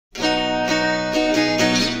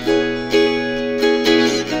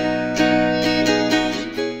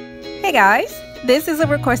Hey guys, this is a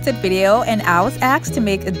requested video and I was asked to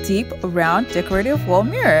make a deep round decorative wall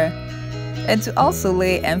mirror and to also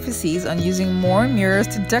lay emphasis on using more mirrors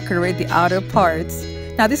to decorate the outer parts.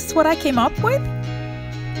 Now this is what I came up with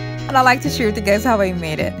and I'd like to share with you guys how I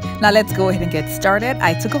made it. Now let's go ahead and get started.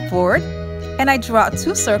 I took a board and I drew out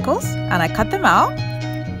 2 circles and I cut them out.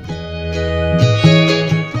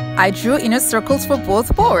 I drew inner circles for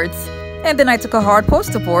both boards. And then I took a hard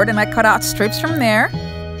poster board and I cut out strips from there.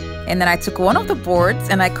 And then I took one of the boards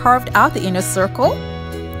and I carved out the inner circle.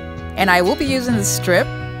 And I will be using the strip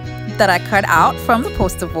that I cut out from the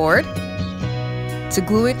poster board to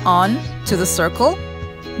glue it on to the circle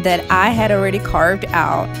that I had already carved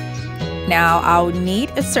out. Now I'll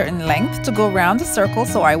need a certain length to go around the circle,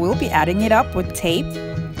 so I will be adding it up with tape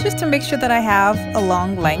just to make sure that I have a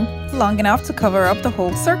long length, long enough to cover up the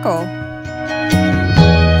whole circle.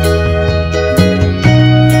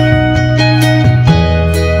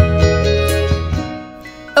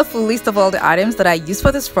 A full list of all the items that I use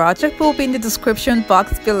for this project will be in the description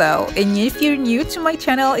box below. And if you're new to my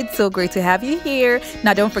channel, it's so great to have you here.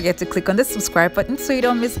 Now don't forget to click on the subscribe button so you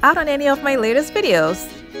don't miss out on any of my latest videos.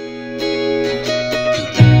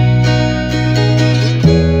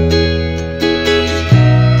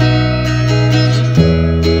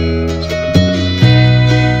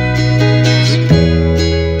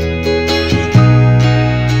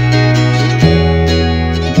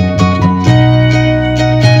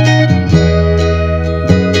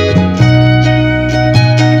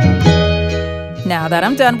 Now that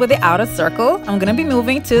I'm done with the outer circle, I'm going to be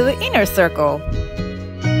moving to the inner circle.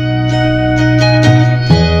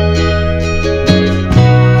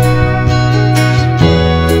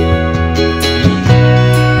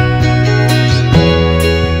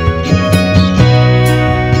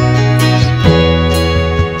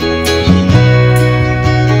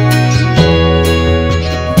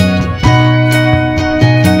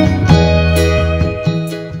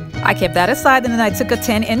 I kept that aside and then I took a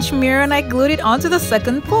 10-inch mirror and I glued it onto the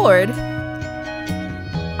second board.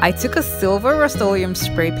 I took a silver Rust-Oleum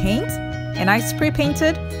spray paint and I spray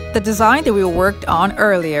painted the design that we worked on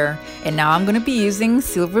earlier. And now I'm going to be using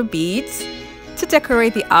silver beads to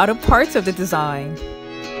decorate the outer parts of the design.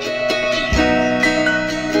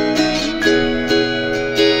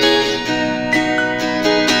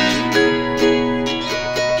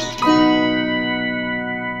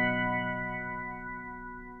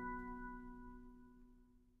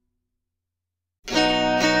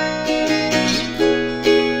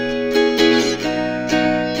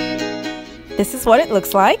 This is what it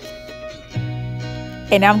looks like.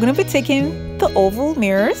 And now I'm going to be taking the oval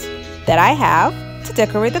mirrors that I have to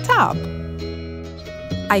decorate the top.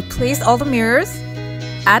 I placed all the mirrors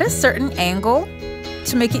at a certain angle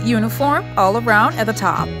to make it uniform all around at the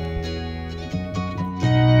top.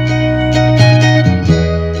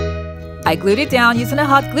 I glued it down using a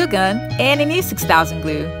hot glue gun and an E6000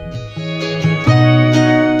 glue.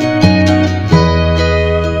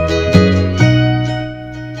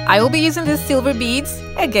 I will be using these silver beads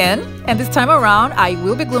again, and this time around I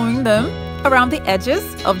will be gluing them around the edges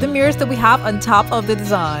of the mirrors that we have on top of the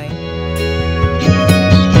design.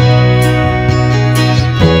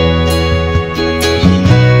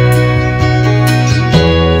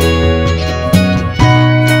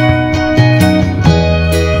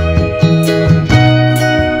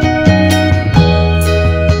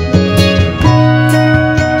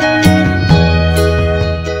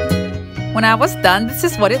 When I was done, this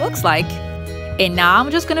is what it looks like. And now I'm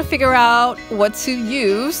just gonna figure out what to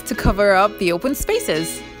use to cover up the open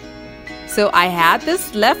spaces. So I had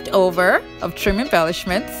this leftover of trim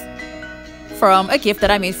embellishments from a gift that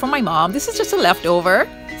I made for my mom. This is just a leftover.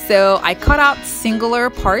 So I cut out singular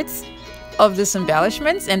parts of this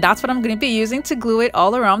embellishments, and that's what I'm gonna be using to glue it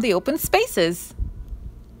all around the open spaces.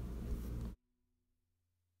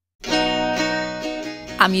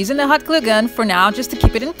 I'm using the hot glue gun for now just to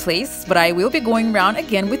keep it in place, but I will be going around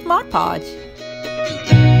again with Mod Podge.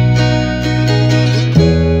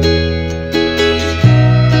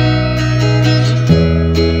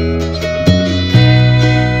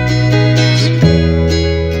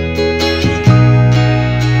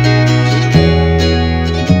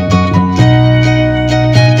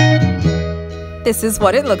 This is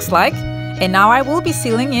what it looks like. And now I will be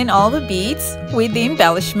sealing in all the beads with the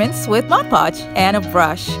embellishments with Mod Podge and a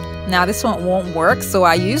brush. Now this one won't work, so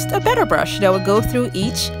I used a better brush that would go through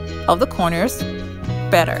each of the corners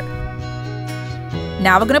better.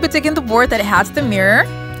 Now we're going to be taking the board that has the mirror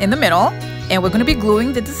in the middle, and we're going to be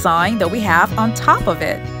gluing the design that we have on top of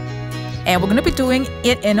it. And we're going to be doing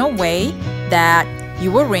it in a way that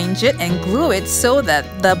you arrange it and glue it so that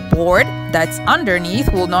the board that's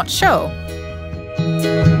underneath will not show.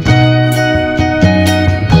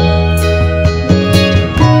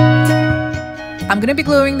 I'm going to be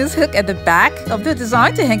gluing this hook at the back of the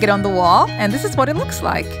design to hang it on the wall, and this is what it looks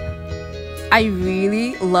like. I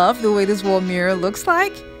really love the way this wall mirror looks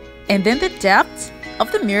like, and then the depth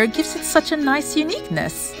of the mirror gives it such a nice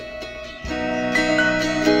uniqueness.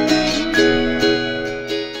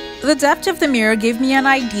 The depth of the mirror gave me an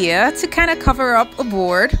idea to kind of cover up a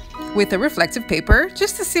board with a reflective paper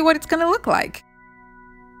just to see what it's going to look like.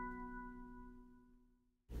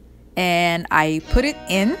 And I put it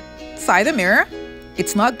inside the mirror.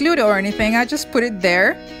 It's not glued or anything, I just put it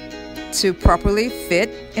there to properly fit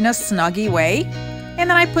in a snuggy way. And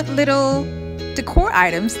then I put little decor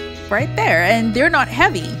items right there, and they're not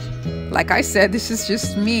heavy. Like I said, this is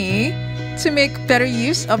just me to make better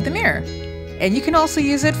use of the mirror. And you can also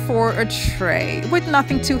use it for a tray with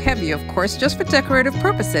nothing too heavy, of course, just for decorative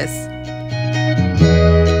purposes.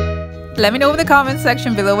 Let me know in the comment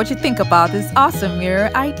section below what you think about this awesome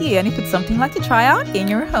mirror idea, and if it's something you'd like to try out in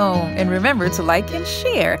your home. And remember to like and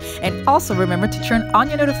share, and also remember to turn on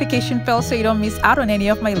your notification bell so you don't miss out on any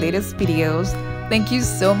of my latest videos. Thank you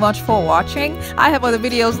so much for watching. I have other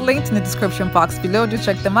videos linked in the description box below. Do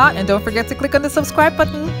check them out, and don't forget to click on the subscribe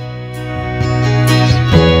button.